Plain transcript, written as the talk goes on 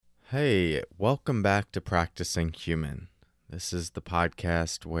Hey, welcome back to Practicing Human. This is the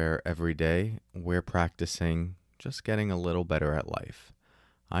podcast where every day we're practicing just getting a little better at life.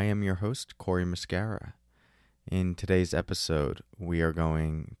 I am your host, Corey Mascara. In today's episode, we are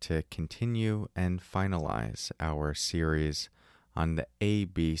going to continue and finalize our series on the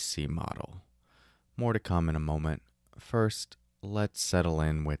ABC model. More to come in a moment. First, let's settle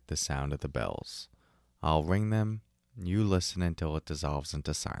in with the sound of the bells. I'll ring them. You listen until it dissolves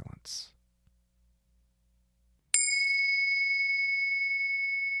into silence.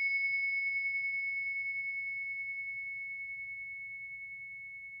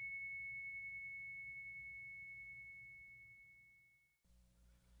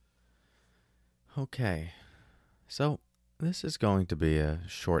 Okay, so this is going to be a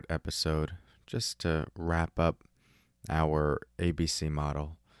short episode just to wrap up our ABC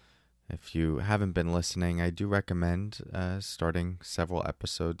model. If you haven't been listening, I do recommend starting several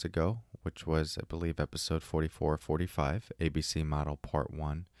episodes ago, which was, I believe, episode 44 or 45, ABC Model Part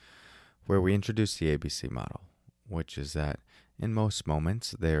 1, where we introduced the ABC model, which is that in most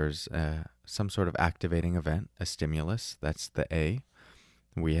moments there's some sort of activating event, a stimulus, that's the A.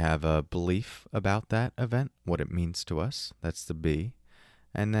 We have a belief about that event, what it means to us, that's the B.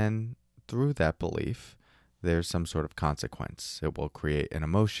 And then through that belief, there's some sort of consequence. It will create an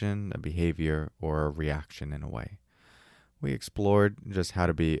emotion, a behavior, or a reaction in a way. We explored just how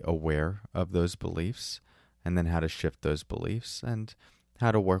to be aware of those beliefs, and then how to shift those beliefs, and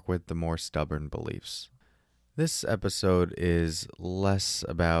how to work with the more stubborn beliefs. This episode is less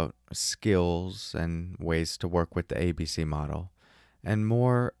about skills and ways to work with the ABC model, and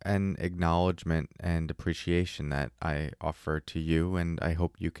more an acknowledgement and appreciation that I offer to you, and I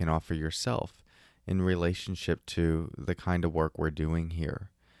hope you can offer yourself in relationship to the kind of work we're doing here.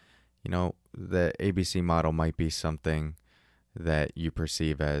 You know, the ABC model might be something that you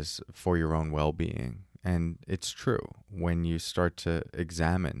perceive as for your own well-being, and it's true. When you start to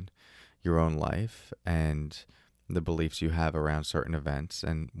examine your own life and the beliefs you have around certain events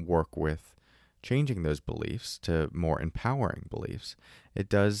and work with changing those beliefs to more empowering beliefs, it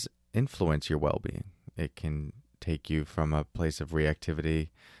does influence your well-being. It can take you from a place of reactivity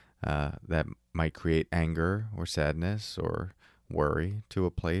that might create anger or sadness or worry to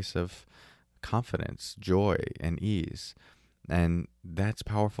a place of confidence, joy, and ease. And that's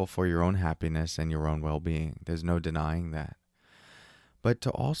powerful for your own happiness and your own well-being. There's no denying that. But to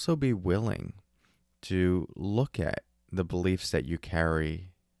also be willing to look at the beliefs that you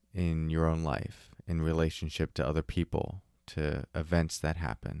carry in your own life in relationship to other people, to events that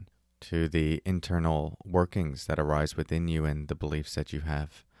happen, to the internal workings that arise within you and the beliefs that you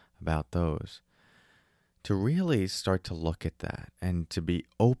have about those. To really start to look at that and to be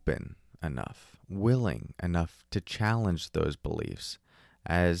open enough, willing enough to challenge those beliefs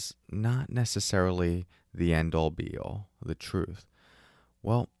as not necessarily the end-all be-all, the truth.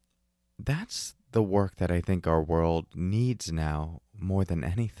 Well, that's the work that I think our world needs now more than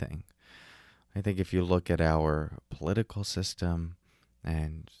anything. I think if you look at our political system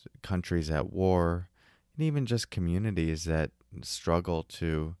and countries at war, and even just communities that struggle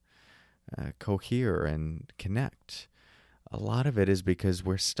to cohere and connect, a lot of it is because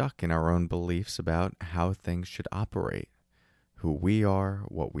we're stuck in our own beliefs about how things should operate, who we are,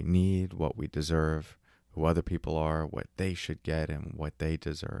 what we need, what we deserve, who other people are, what they should get, and what they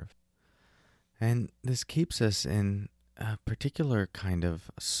deserve. And this keeps us in a particular kind of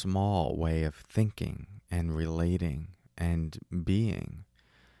small way of thinking and relating and being.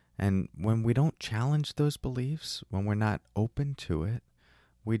 And when we don't challenge those beliefs, when we're not open to it,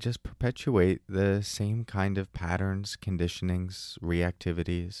 we just perpetuate the same kind of patterns, conditionings,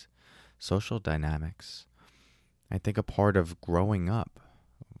 reactivities, social dynamics. I think a part of growing up,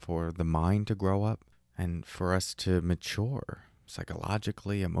 for the mind to grow up and for us to mature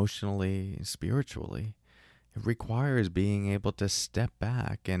psychologically, emotionally, spiritually, it requires being able to step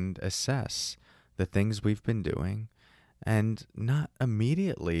back and assess the things we've been doing and not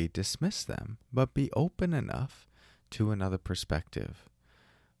immediately dismiss them, but be open enough to another perspective.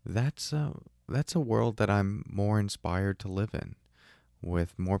 That's a world that I'm more inspired to live in,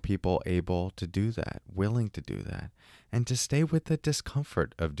 with more people able to do that, willing to do that, and to stay with the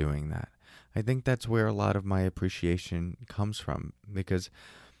discomfort of doing that. I think that's where a lot of my appreciation comes from, because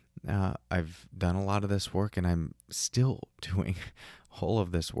I've done a lot of this work and I'm still doing all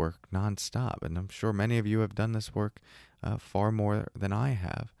of this work nonstop. And I'm sure many of you have done this work far more than I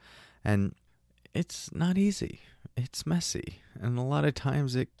have. And it's not easy. It's messy. And a lot of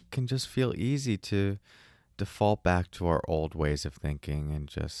times it can just feel easy to default back to our old ways of thinking and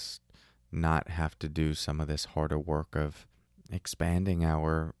just not have to do some of this harder work of expanding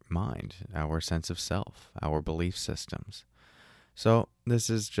our mind, our sense of self, our belief systems. So this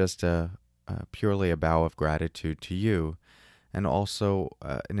is just purely a bow of gratitude to you, and also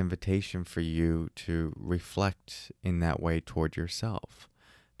an invitation for you to reflect in that way toward yourself,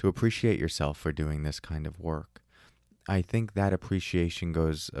 to appreciate yourself for doing this kind of work. I think that appreciation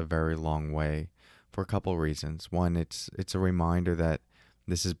goes a very long way for a couple reasons. One, it's a reminder that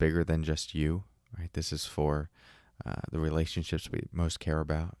this is bigger than just you, right? This is for the relationships we most care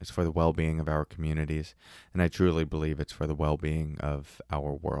about. It's for the well-being of our communities, and I truly believe it's for the well-being of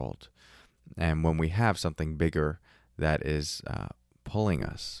our world. And when we have something bigger that is pulling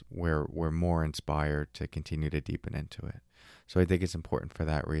us, we're more inspired to continue to deepen into it. So I think it's important for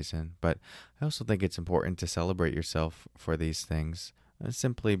that reason. But I also think it's important to celebrate yourself for these things,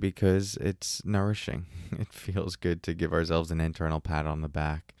 simply because it's nourishing. It feels good to give ourselves an internal pat on the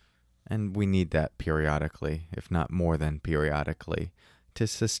back. And we need that periodically, if not more than periodically, to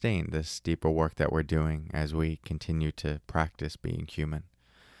sustain this deeper work that we're doing as we continue to practice being human.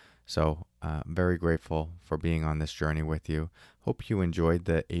 So I'm very grateful for being on this journey with you. Hope you enjoyed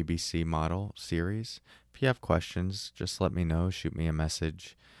the ABC Model series. If you have questions, just let me know. Shoot me a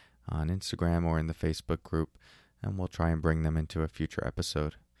message on Instagram or in the Facebook group, and we'll try and bring them into a future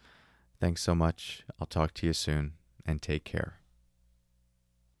episode. Thanks so much. I'll talk to you soon, and take care.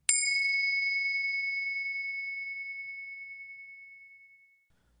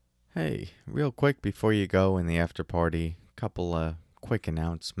 Hey, real quick before you go in the after party, couple of quick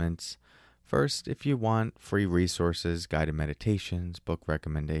announcements. First, if you want free resources, guided meditations, book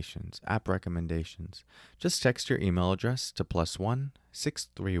recommendations, app recommendations, just text your email address to +1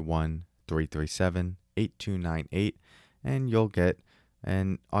 631 337 8298, and you'll get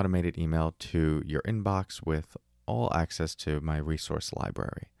an automated email to your inbox with all access to my resource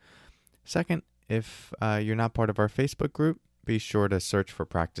library. Second, if you're not part of our Facebook group, be sure to search for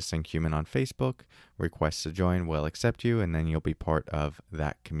Practicing Human on Facebook. Request to join will accept you, and then you'll be part of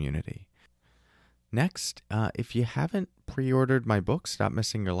that community. Next, if you haven't pre-ordered my book, Stop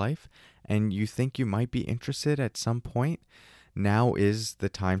Missing Your Life, and you think you might be interested at some point, now is the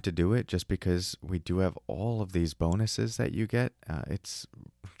time to do it, just because we do have all of these bonuses that you get. It's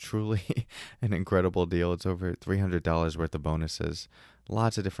truly an incredible deal. It's over $300 worth of bonuses,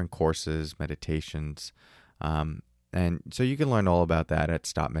 lots of different courses, meditations, and so you can learn all about that at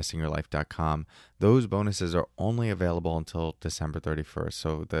stopmissingyourlife.com. Those bonuses are only available until December 31st.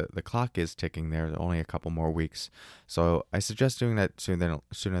 So the clock is ticking there. Only a couple more weeks. So I suggest doing that sooner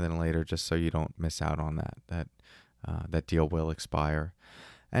than later, just so you don't miss out on that. That deal will expire.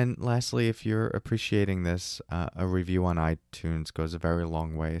 And lastly, if you're appreciating this, a review on iTunes goes a very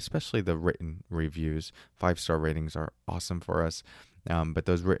long way, especially the written reviews. 5-star ratings are awesome for us. But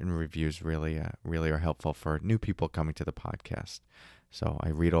those written reviews really are helpful for new people coming to the podcast. So I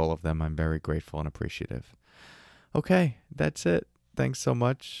read all of them. I'm very grateful and appreciative. Okay, that's it. Thanks so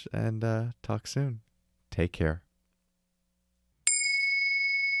much, and talk soon. Take care.